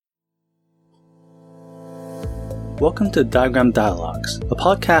Welcome to Diagram Dialogues, a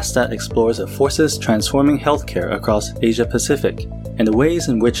podcast that explores the forces transforming healthcare across Asia Pacific and the ways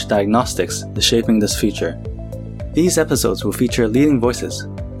in which diagnostics is shaping this future. These episodes will feature leading voices,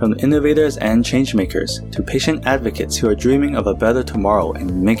 from innovators and changemakers to patient advocates who are dreaming of a better tomorrow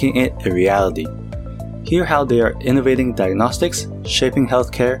and making it a reality. Hear how they are innovating diagnostics, shaping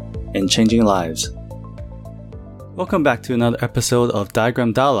healthcare, and changing lives. Welcome back to another episode of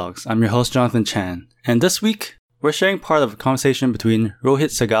Diagram Dialogues. I'm your host, Jonathan Chan, and this week, we're sharing part of a conversation between Rohit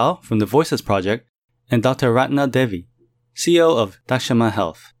Sehgal from the Voices Project and Dr. Ratna Devi, CEO of Dakshama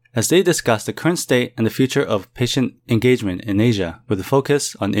Health, as they discuss the current state and the future of patient engagement in Asia with a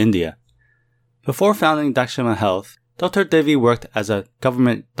focus on India. Before founding Dakshama Health, Dr. Devi worked as a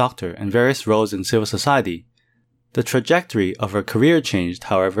government doctor in various roles in civil society. The trajectory of her career changed,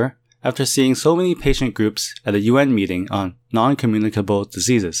 however, after seeing so many patient groups at a UN meeting on non-communicable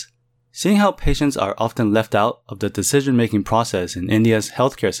diseases. Seeing how patients are often left out of the decision-making process in India's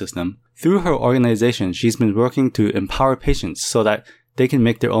healthcare system, through her organization she's been working to empower patients so that they can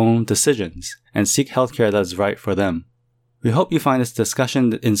make their own decisions and seek healthcare that is right for them. We hope you find this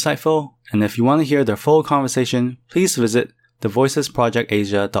discussion insightful, and if you want to hear their full conversation, please visit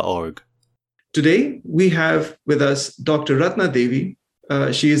thevoicesprojectasia.org. Today, we have with us Dr. Ratna Devi.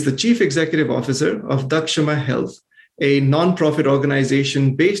 She is the Chief Executive Officer of Dakshama Health, a non-profit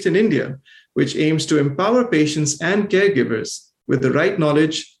organization based in India, which aims to empower patients and caregivers with the right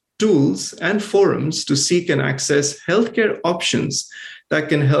knowledge, tools, and forums to seek and access healthcare options that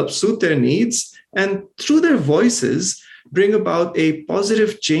can help suit their needs and, through their voices, bring about a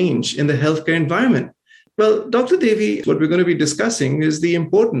positive change in the healthcare environment. Well, Dr. Devi, what we're going to be discussing is the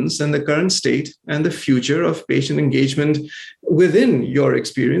importance and the current state and the future of patient engagement within your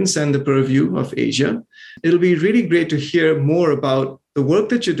experience and the purview of Asia. It'll be really great to hear more about the work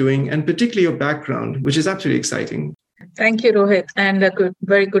that you're doing and particularly your background, which is absolutely exciting. Thank you, Rohit, and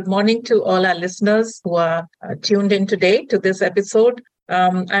very good morning to all our listeners who are tuned in today to this episode.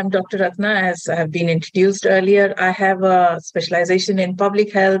 I'm Dr. Ratna, as I have been introduced earlier. I have a specialization in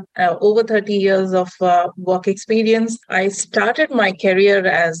public health, over 30 years of work experience. I started my career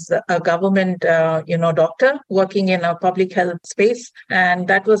as a government, doctor working in a public health space. And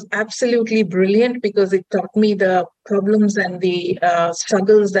that was absolutely brilliant because it taught me the problems and the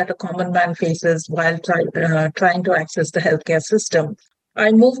struggles that a common man faces while trying to access the healthcare system.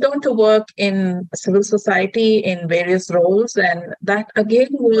 I moved on to work in civil society in various roles, and that again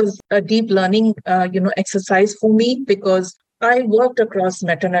was a deep learning, exercise for me because I worked across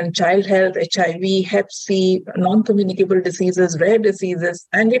maternal and child health, HIV, Hep C, non-communicable diseases, rare diseases,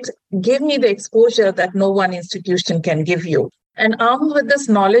 and it gave me the exposure that no one institution can give you. And armed with this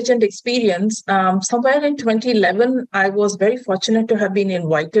knowledge and experience, somewhere in 2011, I was very fortunate to have been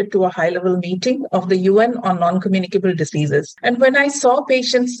invited to a high-level meeting of the UN on non-communicable diseases. And when I saw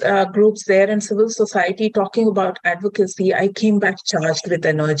patients groups there in civil society talking about advocacy, I came back charged with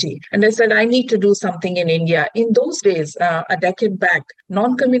energy. And I said, I need to do something in India. In those days, a decade back,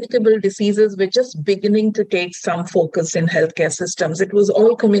 non-communicable diseases were just beginning to take some focus in healthcare systems. It was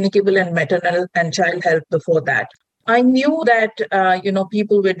all communicable and maternal and child health before that. I knew that,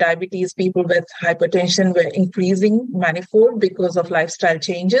 people with diabetes, people with hypertension were increasing manifold because of lifestyle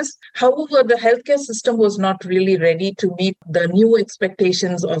changes. However, the healthcare system was not really ready to meet the new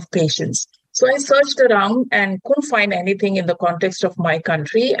expectations of patients. So I searched around and couldn't find anything in the context of my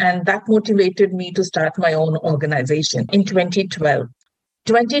country, and that motivated me to start my own organization in 2012.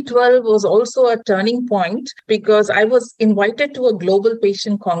 2012 was also a turning point because I was invited to a global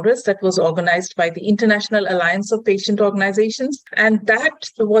patient congress that was organized by the International Alliance of Patient Organizations. And that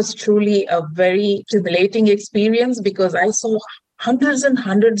was truly a very stimulating experience because I saw hundreds and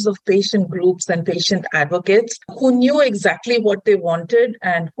hundreds of patient groups and patient advocates who knew exactly what they wanted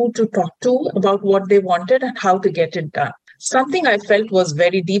and who to talk to about what they wanted and how to get it done. Something I felt was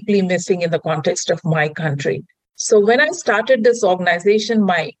very deeply missing in the context of my country. So when I started this organization,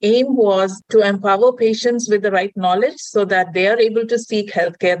 my aim was to empower patients with the right knowledge so that they are able to seek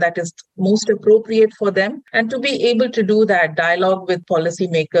healthcare that is most appropriate for them, and to be able to do that dialogue with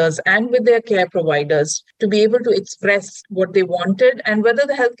policymakers and with their care providers to be able to express what they wanted and whether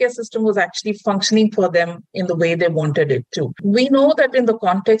the healthcare system was actually functioning for them in the way they wanted it to. We know that in the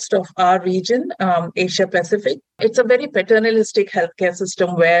context of our region, Asia Pacific, it's a very paternalistic healthcare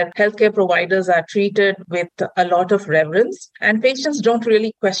system where healthcare providers are treated with a lot of reverence and patients don't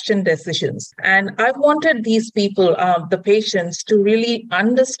really question decisions. And I wanted these people, the patients, to really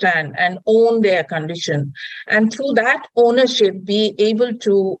understand and own their condition. And through that ownership, be able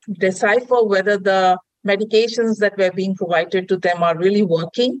to decipher whether the medications that were being provided to them are really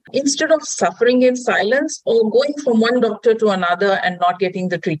working, instead of suffering in silence or going from one doctor to another and not getting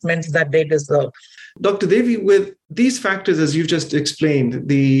the treatments that they deserve. Dr. Devi, with these factors, as you've just explained,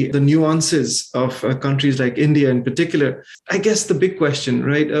 the nuances of countries like India in particular, I guess the big question,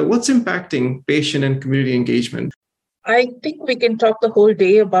 right? What's impacting patient and community engagement? I think we can talk the whole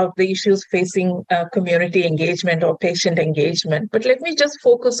day about the issues facing community engagement or patient engagement, but let me just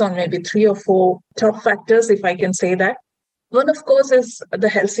focus on maybe 3 or 4 top factors, if I can say that. One, of course, is the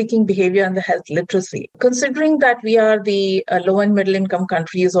health-seeking behavior and the health literacy. Considering that we are the low and middle-income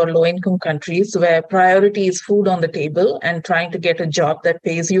countries or low-income countries where priority is food on the table and trying to get a job that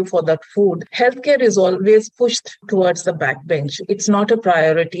pays you for that food, healthcare is always pushed towards the backbench. It's not a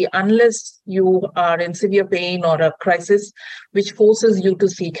priority unless you are in severe pain or a crisis which forces you to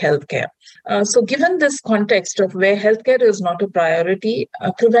seek healthcare. So given this context of where healthcare is not a priority,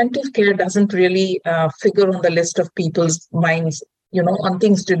 preventive care doesn't really figure on the list of people's minds, on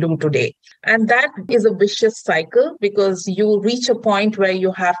things to do today. And that is a vicious cycle because you reach a point where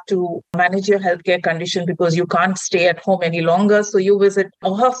you have to manage your healthcare condition because you can't stay at home any longer. So you visit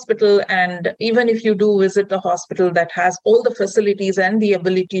a hospital, and even if you do visit a hospital that has all the facilities and the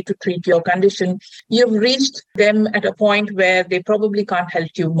ability to treat your condition, you've reached them at a point where they probably can't help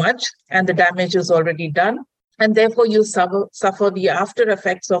you much and the damage is already done. And therefore, you suffer the after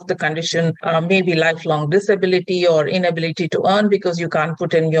effects of the condition, maybe lifelong disability or inability to earn because you can't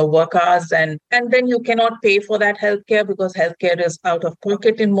put in your work hours. And then you cannot pay for that healthcare because healthcare is out of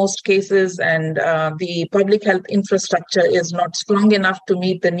pocket in most cases. And the public health infrastructure is not strong enough to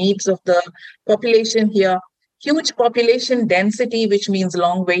meet the needs of the population here. Huge population density, which means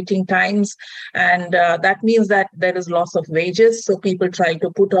long waiting times. And that means that there is loss of wages. So people try to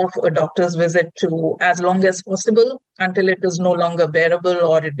put off a doctor's visit to as long as possible until it is no longer bearable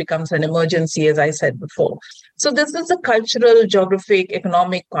or it becomes an emergency, as I said before. So this is the cultural, geographic,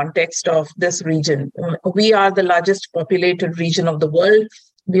 economic context of this region. We are the largest populated region of the world.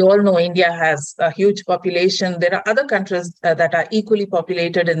 We all know India has a huge population. There are other countries that are equally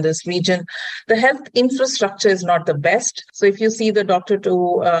populated in this region. The health infrastructure is not the best. So if you see the doctor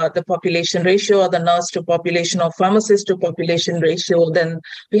to the population ratio or the nurse to population or pharmacist to population ratio, then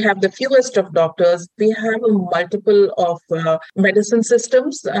we have the fewest of doctors. We have a multiple of medicine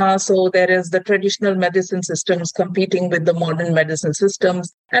systems. So there is the traditional medicine systems competing with the modern medicine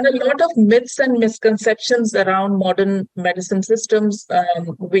systems, and a lot of myths and misconceptions around modern medicine systems,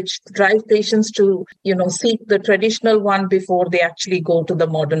 which drive patients to, seek the traditional one before they actually go to the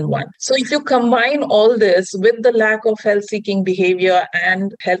modern one. So if you combine all this with the lack of health-seeking behavior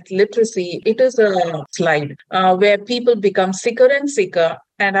and health literacy, it is a slide where people become sicker and sicker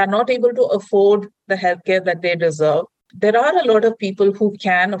and are not able to afford the healthcare that they deserve. There are a lot of people who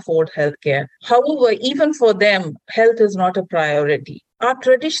can afford healthcare. However, even for them, health is not a priority. Our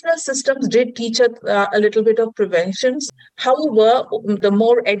traditional systems did teach us a little bit of preventions. However, the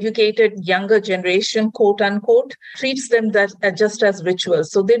more educated younger generation, quote unquote, treats them just as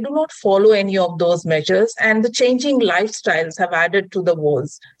rituals. So they do not follow any of those measures, and the changing lifestyles have added to the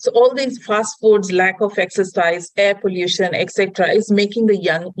woes. So all these fast foods, lack of exercise, air pollution, etc., is making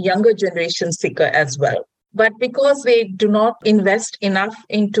the younger generation sicker as well. But because they do not invest enough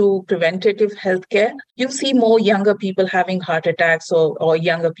into preventative healthcare, you see more younger people having heart attacks or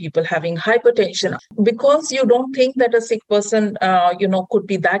younger people having hypertension because you don't think that a sick person, could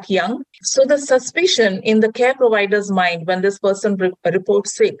be that young. So the suspicion in the care provider's mind when this person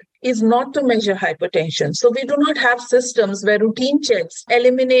reports sick is not to measure hypertension. So we do not have systems where routine checks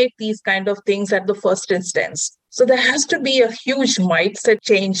eliminate these kind of things at the first instance. So there has to be a huge mindset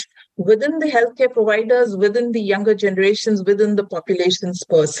change within the healthcare providers, within the younger generations, within the populations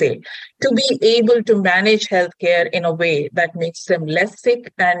per se, to be able to manage healthcare in a way that makes them less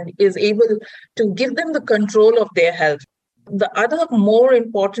sick and is able to give them the control of their health. The other more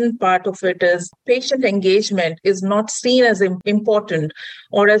important part of it is patient engagement is not seen as important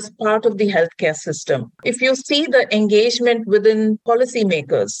or as part of the healthcare system. If you see the engagement within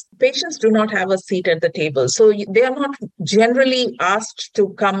policymakers, patients do not have a seat at the table. So they are not generally asked to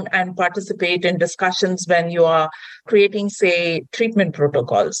come and participate in discussions when you are creating, say, treatment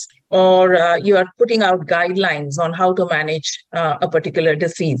protocols, or you are putting out guidelines on how to manage a particular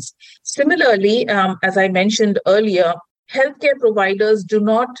disease. Similarly, as I mentioned earlier, healthcare providers do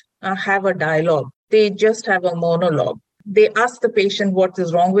not have a dialogue. They just have a monologue. They ask the patient what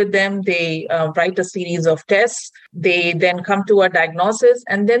is wrong with them. They write a series of tests. They then come to a diagnosis,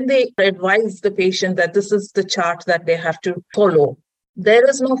 and then they advise the patient that this is the chart that they have to follow. There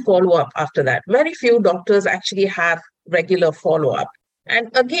is no follow-up after that. Very few doctors actually have regular follow-up.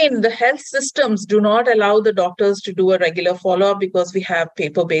 And again, the health systems do not allow the doctors to do a regular follow-up because we have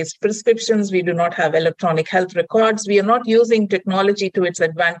paper-based prescriptions. We do not have electronic health records. We are not using technology to its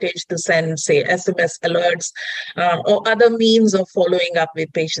advantage to send, say, SMS alerts or other means of following up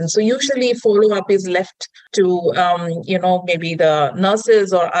with patients. So usually follow-up is left to, maybe the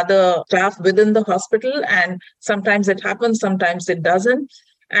nurses or other staff within the hospital. And sometimes it happens, sometimes it doesn't.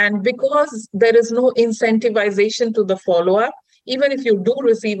 And because there is no incentivization to the follow-up, even if you do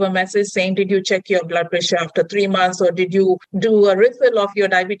receive a message saying, did you check your blood pressure after 3 months, or did you do a refill of your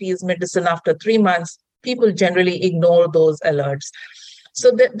diabetes medicine after 3 months, people generally ignore those alerts.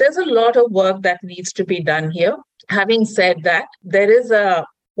 So there's a lot of work that needs to be done here. Having said that, there is a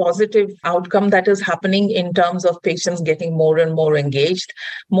positive outcome that is happening in terms of patients getting more and more engaged,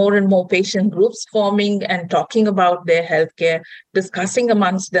 more and more patient groups forming and talking about their healthcare, discussing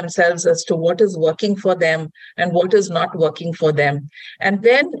amongst themselves as to what is working for them and what is not working for them. And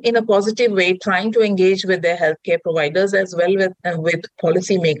then in a positive way, trying to engage with their healthcare providers as well with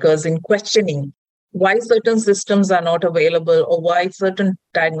policymakers in questioning why certain systems are not available or why certain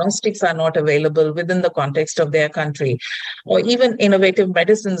diagnostics are not available within the context of their country, or even innovative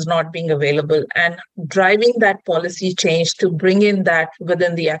medicines not being available, and driving that policy change to bring in that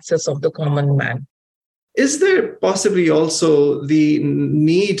within the access of the common man. Is there possibly also the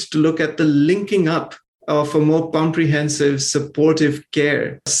need to look at the linking up of a more comprehensive supportive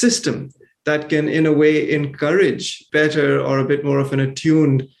care system that can, in a way, encourage better or a bit more of an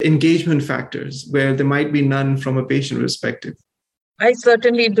attuned engagement factors where there might be none from a patient perspective? I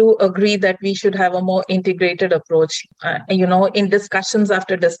certainly do agree that we should have a more integrated approach. In discussions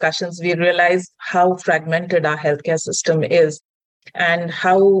after discussions, we realize how fragmented our healthcare system is and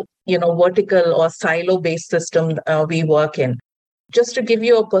how, vertical or silo-based system we work in. Just to give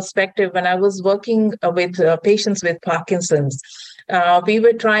you a perspective, when I was working with patients with Parkinson's, we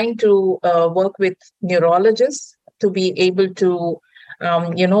were trying to work with neurologists to be able to,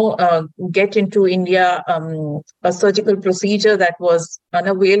 get into India a surgical procedure that was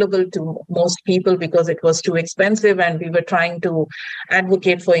unavailable to most people because it was too expensive. And we were trying to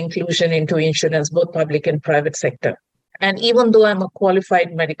advocate for inclusion into insurance, both public and private sector. And even though I'm a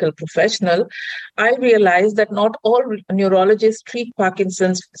qualified medical professional, I realized that not all neurologists treat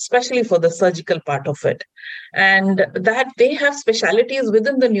Parkinson's, especially for the surgical part of it. And that they have specialties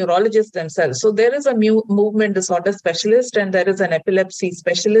within the neurologists themselves. So there is a movement disorder specialist, and there is an epilepsy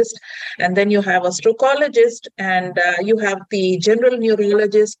specialist. And then you have a strokeologist, and you have the general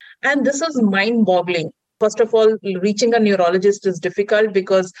neurologist. And this is mind-boggling. First of all, reaching a neurologist is difficult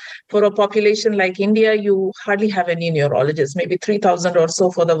because for a population like India, you hardly have any neurologists, maybe 3,000 or so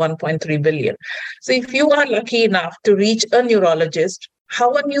for the 1.3 billion. So if you are lucky enough to reach a neurologist,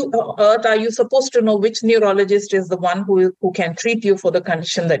 how on earth are you supposed to know which neurologist is the one who can treat you for the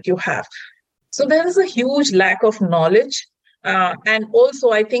condition that you have? So there is a huge lack of knowledge. And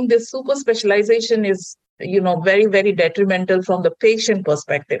also, I think this super specialization is very, very detrimental from the patient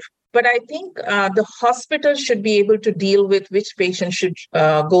perspective. But I think the hospital should be able to deal with which patient should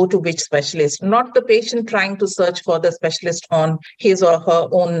go to which specialist, not the patient trying to search for the specialist on his or her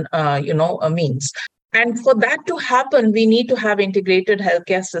own, means. And for that to happen, we need to have integrated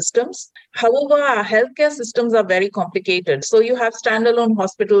healthcare systems. However, our healthcare systems are very complicated. So you have standalone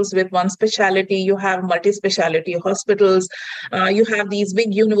hospitals with one specialty, you have multi-specialty hospitals, you have these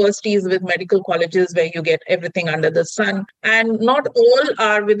big universities with medical colleges where you get everything under the sun. And not all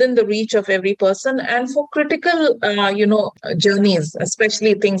are within the reach of every person. And for critical, journeys,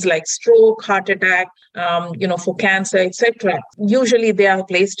 especially things like stroke, heart attack, for cancer, etc., usually they are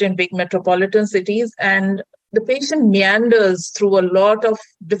placed in big metropolitan cities. And the patient meanders through a lot of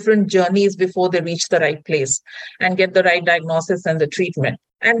different journeys before they reach the right place and get the right diagnosis and the treatment.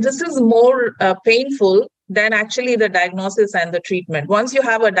 And this is more painful than actually the diagnosis and the treatment. Once you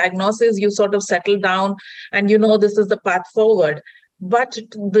have a diagnosis, you sort of settle down and this is the path forward. But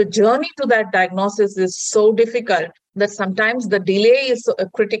the journey to that diagnosis is so difficult that sometimes the delay is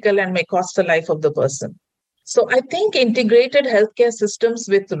critical and may cost the life of the person. So I think integrated healthcare systems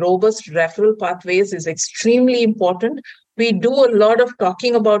with robust referral pathways is extremely important. We do a lot of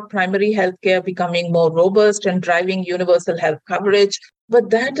talking about primary healthcare becoming more robust and driving universal health coverage, but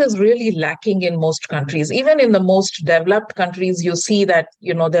that is really lacking in most countries. Even in the most developed countries, you see that,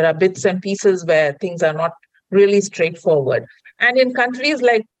 there are bits and pieces where things are not really straightforward. And in countries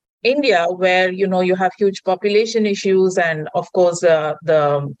like India, where, you have huge population issues and, of course,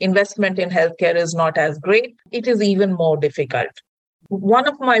 the investment in healthcare is not as great, it is even more difficult. one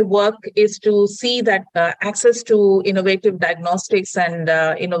of my work is to see that access to innovative diagnostics and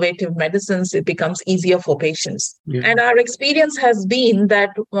innovative medicines, it becomes easier for patients. Yeah. And our experience has been that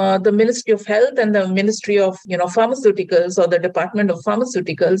the Ministry of Health and the Ministry of Pharmaceuticals or the Department of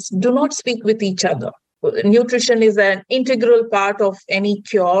Pharmaceuticals do not speak with each other. Nutrition is an integral part of any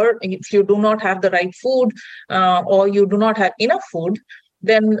cure. If you do not have the right food or you do not have enough food,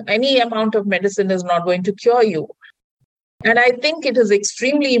 then any amount of medicine is not going to cure you. And I think it is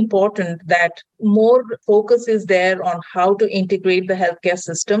extremely important that more focus is there on how to integrate the healthcare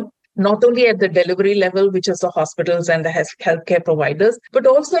system, not only at the delivery level, which is the hospitals and the healthcare providers, but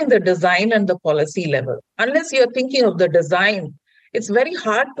also in the design and the policy level. Unless you're thinking of the design, it's very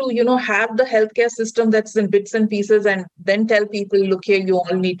hard to, have the healthcare system that's in bits and pieces and then tell people, look here, you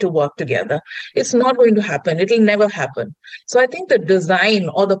all need to work together. It's not going to happen. It'll never happen. So I think the design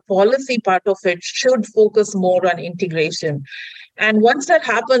or the policy part of it should focus more on integration. And once that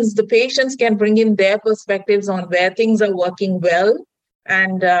happens, the patients can bring in their perspectives on where things are working well.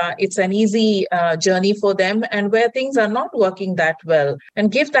 And it's an easy journey for them, and where things are not working that well,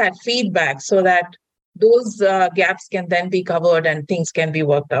 and give that feedback so that those gaps can then be covered and things can be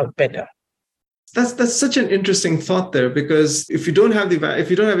worked out better. That's such an interesting thought there, because if you don't have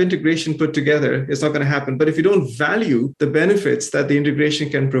integration put together, it's not going to happen. But if you don't value the benefits that the integration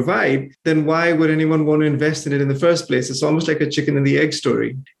can provide, then why would anyone want to invest in it in the first place? It's almost like a chicken and the egg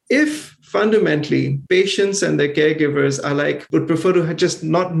story. If fundamentally patients and their caregivers would prefer to just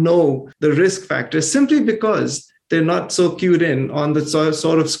not know the risk factors simply because they're not so cued in on the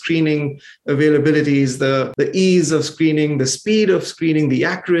sort of screening availabilities, the ease of screening, the speed of screening, the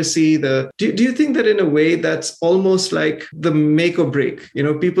accuracy. Do you think that in a way that's almost like the make or break?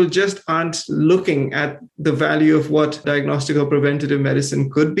 People just aren't looking at the value of what diagnostic or preventative medicine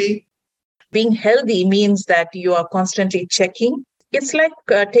could be? Being healthy means that you are constantly checking. It's like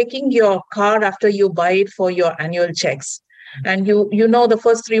taking your car after you buy it for your annual checks. And the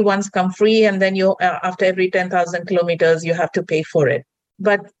first 3 ones come free, and then after every 10,000 kilometers, you have to pay for it.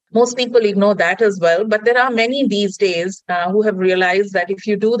 But most people ignore that as well. But there are many these days who have realized that if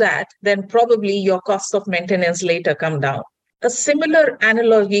you do that, then probably your costs of maintenance later come down. A similar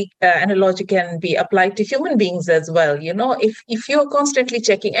analogy can be applied to human beings as well. If you're constantly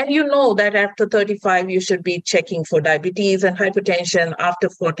checking, and that after 35, you should be checking for diabetes and hypertension. After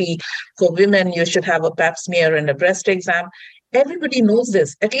 40, for women, you should have a pap smear and a breast exam. Everybody knows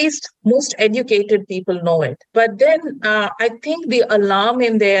this. At least most educated people know it. But then I think the alarm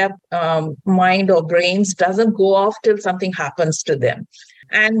in their mind or brains doesn't go off till something happens to them.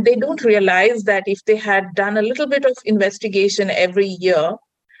 And they don't realize that if they had done a little bit of investigation every year,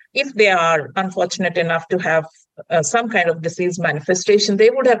 if they are unfortunate enough to have some kind of disease manifestation, they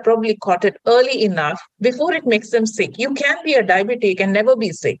would have probably caught it early enough before it makes them sick. You can be a diabetic and never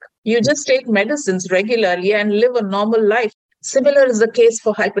be sick. You just take medicines regularly and live a normal life. Similar is the case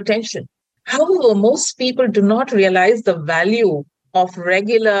for hypertension. However, most people do not realize the value of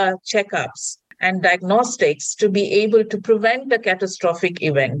regular checkups and diagnostics to be able to prevent a catastrophic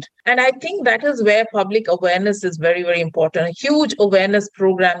event. And I think that is where public awareness is very, very important. Huge awareness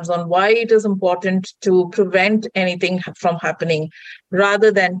programs on why it is important to prevent anything from happening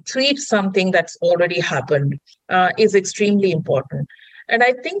rather than treat something that's already happened is extremely important. And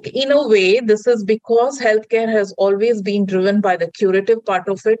I think in a way, this is because healthcare has always been driven by the curative part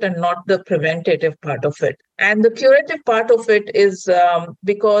of it and not the preventative part of it. And the curative part of it is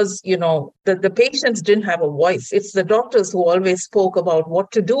because, the patients didn't have a voice. It's the doctors who always spoke about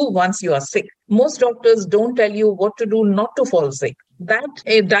what to do once you are sick. Most doctors don't tell you what to do not to fall sick. That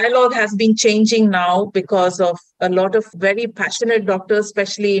dialogue has been changing now because of a lot of very passionate doctors,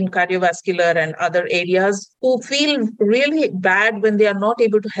 especially in cardiovascular and other areas, who feel really bad when they are not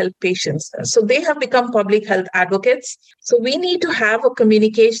able to help patients. So they have become public health advocates. So we need to have a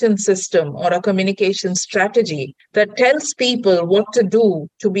communication system or a communication strategy that tells people what to do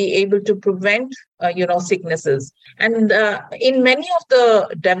to be able to prevent sicknesses. And in many of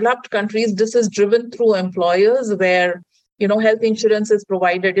the developed countries, this is driven through employers where health insurance is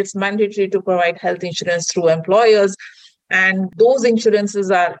provided. It's mandatory to provide health insurance through employers. And those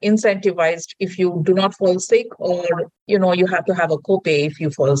insurances are incentivized if you do not fall sick, or, you have to have a copay if you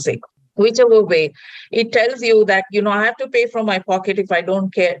fall sick. Whichever way, it tells you that, I have to pay from my pocket if I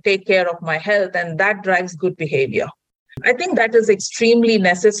don't take care of my health, and that drives good behavior. I think that is extremely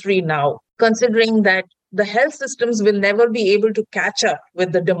necessary now, considering that the health systems will never be able to catch up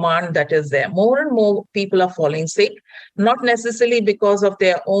with the demand that is there. More and more people are falling sick, not necessarily because of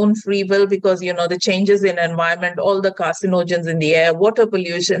their own free will, because, the changes in environment, all the carcinogens in the air, water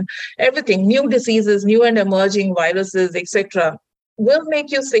pollution, everything, new diseases, new and emerging viruses, etc. will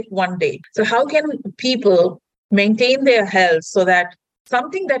make you sick one day. So how can people maintain their health so that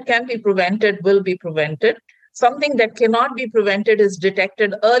something that can be prevented will be prevented? Something that cannot be prevented is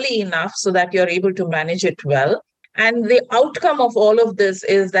detected early enough so that you're able to manage it well. And the outcome of all of this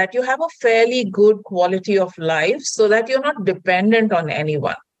is that you have a fairly good quality of life so that you're not dependent on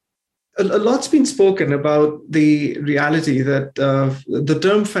anyone. A lot's been spoken about the reality that the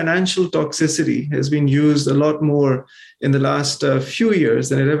term financial toxicity has been used a lot more in the last few years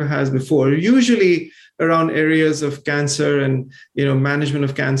than it ever has before, usually around areas of cancer and management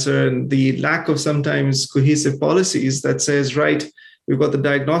of cancer, and the lack of sometimes cohesive policies that says, right, we've got the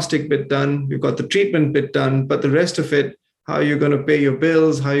diagnostic bit done, we've got the treatment bit done, but the rest of it, how you're going to pay your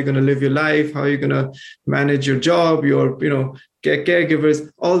bills, how you're going to live your life, how you're going to manage your job, your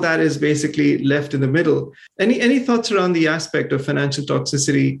caregivers, all that is basically left in the middle. Any thoughts around the aspect of financial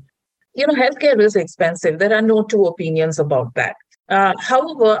toxicity? Healthcare is expensive. There are no two opinions about that.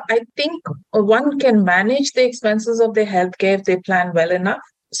 However, I think one can manage the expenses of their healthcare if they plan well enough.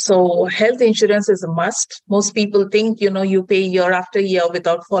 So health insurance is a must. Most people think, you pay year after year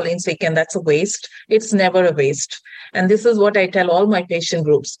without falling sick, and that's a waste. It's never a waste. And this is what I tell all my patient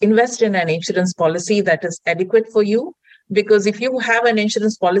groups. Invest in an insurance policy that is adequate for you. Because if you have an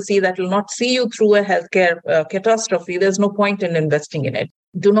insurance policy that will not see you through a healthcare catastrophe, there's no point in investing in it.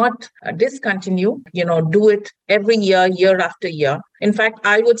 Do not discontinue, do it every year, year after year. In fact,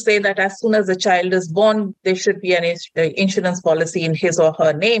 I would say that as soon as a child is born, there should be an insurance policy in his or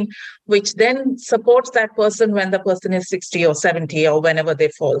her name, which then supports that person when the person is 60 or 70 or whenever they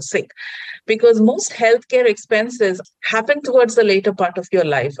fall sick. Because most healthcare expenses happen towards the later part of your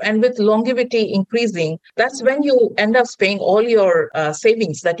life. And with longevity increasing, that's when you end up paying all your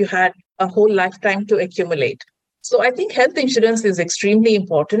savings that you had a whole lifetime to accumulate. So I think health insurance is extremely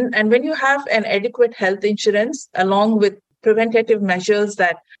important. And when you have an adequate health insurance, along with preventative measures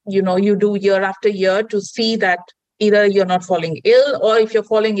that, you do year after year to see that either you're not falling ill, or if you're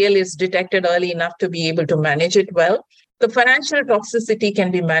falling ill, it's detected early enough to be able to manage it well, the financial toxicity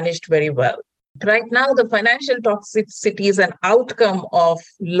can be managed very well. Right now, the financial toxicity is an outcome of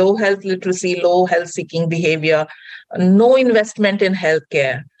low health literacy, low health seeking behavior, no investment in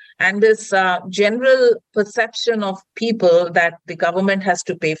healthcare, and this general perception of people that the government has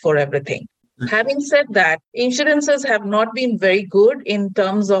to pay for everything. Having said that, insurances have not been very good in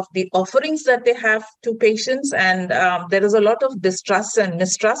terms of the offerings that they have to patients, and there is a lot of distrust and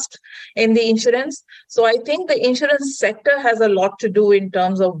mistrust in the insurance. So I think the insurance sector has a lot to do in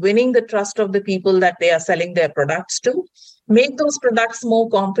terms of winning the trust of the people that they are selling their products to. Make those products more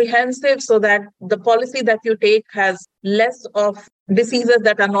comprehensive so that the policy that you take has less of diseases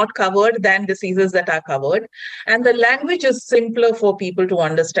that are not covered than diseases that are covered. And the language is simpler for people to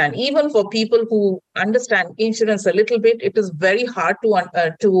understand. Even for people who understand insurance a little bit, it is very hard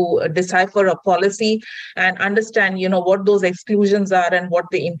to decipher a policy and understand, what those exclusions are and what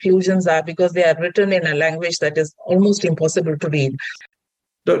the inclusions are, because they are written in a language that is almost impossible to read.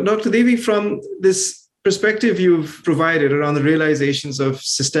 Dr. Devi, from this perspective you've provided around the realizations of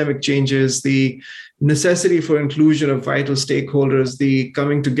systemic changes, the necessity for inclusion of vital stakeholders, the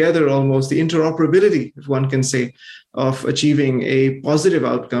coming together almost, the interoperability, if one can say, of achieving a positive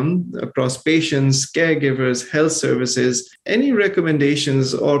outcome across patients, caregivers, health services, any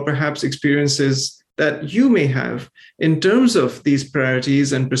recommendations or perhaps experiences that you may have in terms of these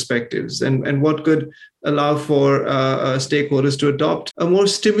priorities and perspectives, and what could allow for stakeholders to adopt a more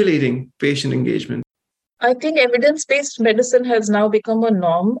stimulating patient engagement? I think evidence-based medicine has now become a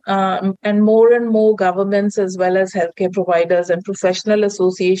norm, and more governments as well as healthcare providers and professional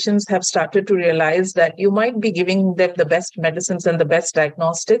associations have started to realize that you might be giving them the best medicines and the best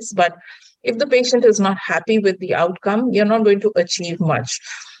diagnostics, but if the patient is not happy with the outcome, you're not going to achieve much.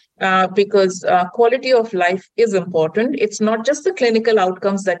 Because quality of life is important. It's not just the clinical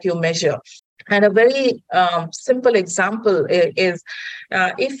outcomes that you measure. And a very simple example is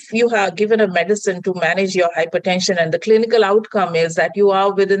if you have given a medicine to manage your hypertension and the clinical outcome is that you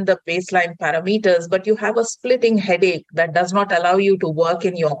are within the baseline parameters, but you have a splitting headache that does not allow you to work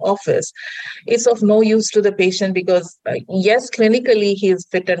in your office, it's of no use to the patient because, yes, clinically he is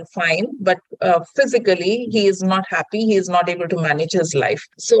fit and fine, but physically he is not happy. He is not able to manage his life.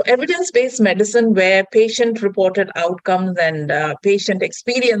 So evidence-based medicine where patient-reported outcomes and patient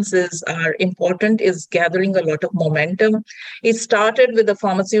experiences are important, is gathering a lot of momentum. It started with the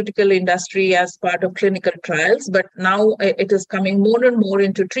pharmaceutical industry as part of clinical trials, but now it is coming more and more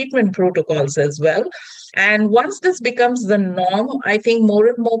into treatment protocols as well. And once this becomes the norm, I think more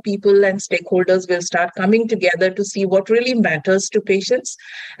and more people and stakeholders will start coming together to see what really matters to patients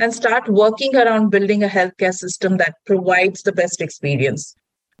and start working around building a healthcare system that provides the best experience.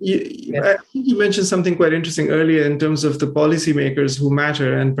 I think you mentioned something quite interesting earlier in terms of the policymakers who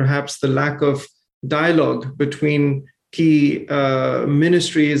matter and perhaps the lack of dialogue between key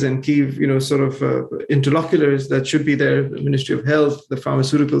ministries and key, interlocutors that should be there, the Ministry of Health, the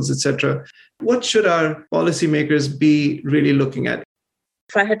pharmaceuticals, etc. What should our policymakers be really looking at?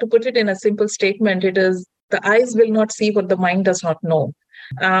 If I had to put it in a simple statement, it is the eyes will not see what the mind does not know.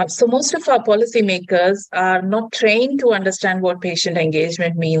 So most of our policymakers are not trained to understand what patient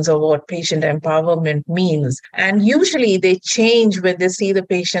engagement means or what patient empowerment means. And usually they change when they see the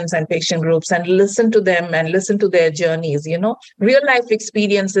patients and patient groups and listen to them and listen to their journeys. Real life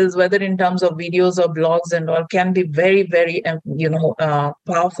experiences, whether in terms of videos or blogs and all, can be very, very,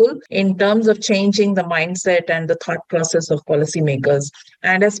 powerful in terms of changing the mindset and the thought process of policymakers.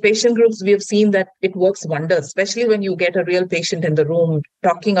 And as patient groups, we have seen that it works wonders, especially when you get a real patient in the room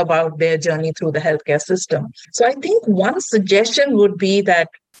talking about their journey through the healthcare system. So I think one suggestion would be that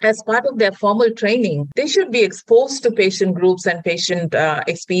as part of their formal training, they should be exposed to patient groups and patient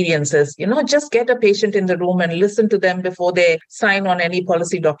experiences. Just get a patient in the room and listen to them before they sign on any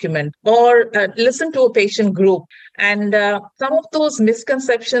policy document, or listen to a patient group. And some of those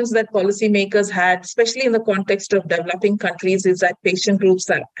misconceptions that policymakers had, especially in the context of developing countries, is that patient groups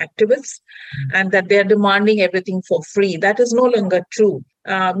are activists and that they're demanding everything for free. That is no longer true.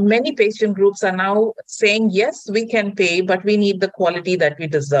 Many patient groups are now saying, yes, we can pay, but we need the quality that we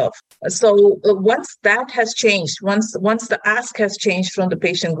deserve. So once that has changed, once the ask has changed from the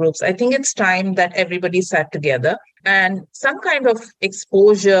patient groups, I think it's time that everybody sat together and some kind of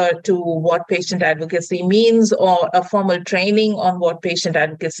exposure to what patient advocacy means or a formal training on what patient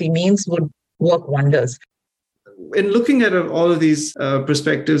advocacy means would work wonders. In looking at all of these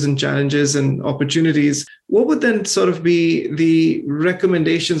perspectives and challenges and opportunities, what would then sort of be the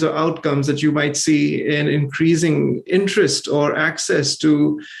recommendations or outcomes that you might see in increasing interest or access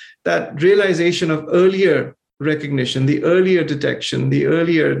to that realization of earlier recognition, the earlier detection, the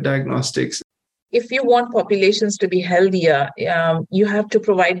earlier diagnostics? If you want populations to be healthier, you have to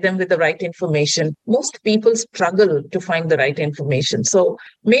provide them with the right information. Most people struggle to find the right information. So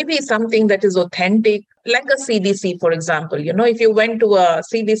maybe something that is authentic, like a CDC, for example. If you went to a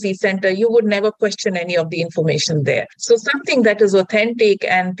CDC center, you would never question any of the information there. So something that is authentic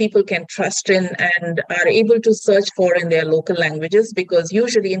and people can trust in and are able to search for in their local languages, because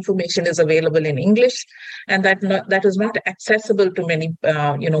usually information is available in English, and that is not accessible to many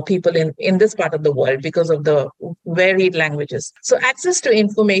people in this part of the world because of the varied languages. So access to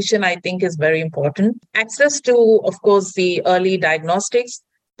information, I think, is very important. Access to, of course, the early diagnostics,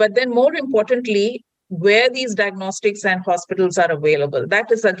 but then more importantly, where these diagnostics and hospitals are available. That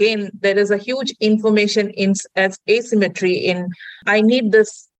is, again, there is a huge information asymmetry in, I need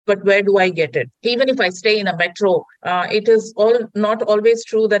this, but where do I get it? Even if I stay in a metro, it is not always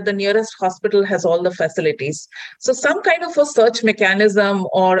true that the nearest hospital has all the facilities. So some kind of a search mechanism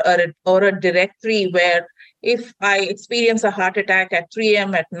or a directory where if I experience a heart attack at 3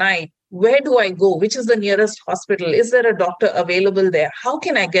 a.m. at night, where do I go? Which is the nearest hospital? Is there a doctor available there? How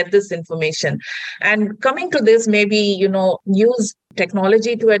can I get this information? And coming to this, maybe, use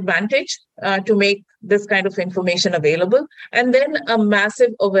technology to advantage to make this kind of information available. And then a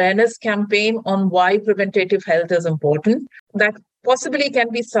massive awareness campaign on why preventative health is important. That possibly can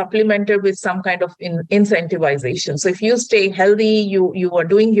be supplemented with some kind of incentivization. So if you stay healthy, you are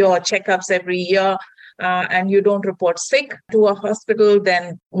doing your checkups every year, and you don't report sick to a hospital,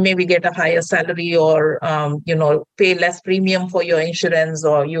 then maybe get a higher salary or, pay less premium for your insurance,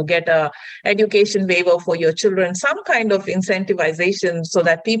 or you get a education waiver for your children, some kind of incentivization so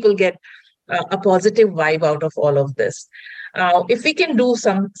that people get a positive vibe out of all of this. If we can do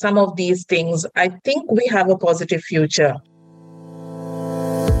some of these things, I think we have a positive future.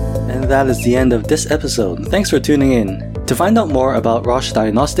 And that is the end of this episode. Thanks for tuning in. To find out more about Roche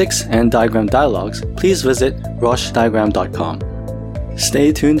Diagnostics and Diagram Dialogues, please visit rochediagram.com.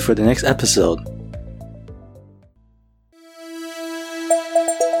 Stay tuned for the next episode.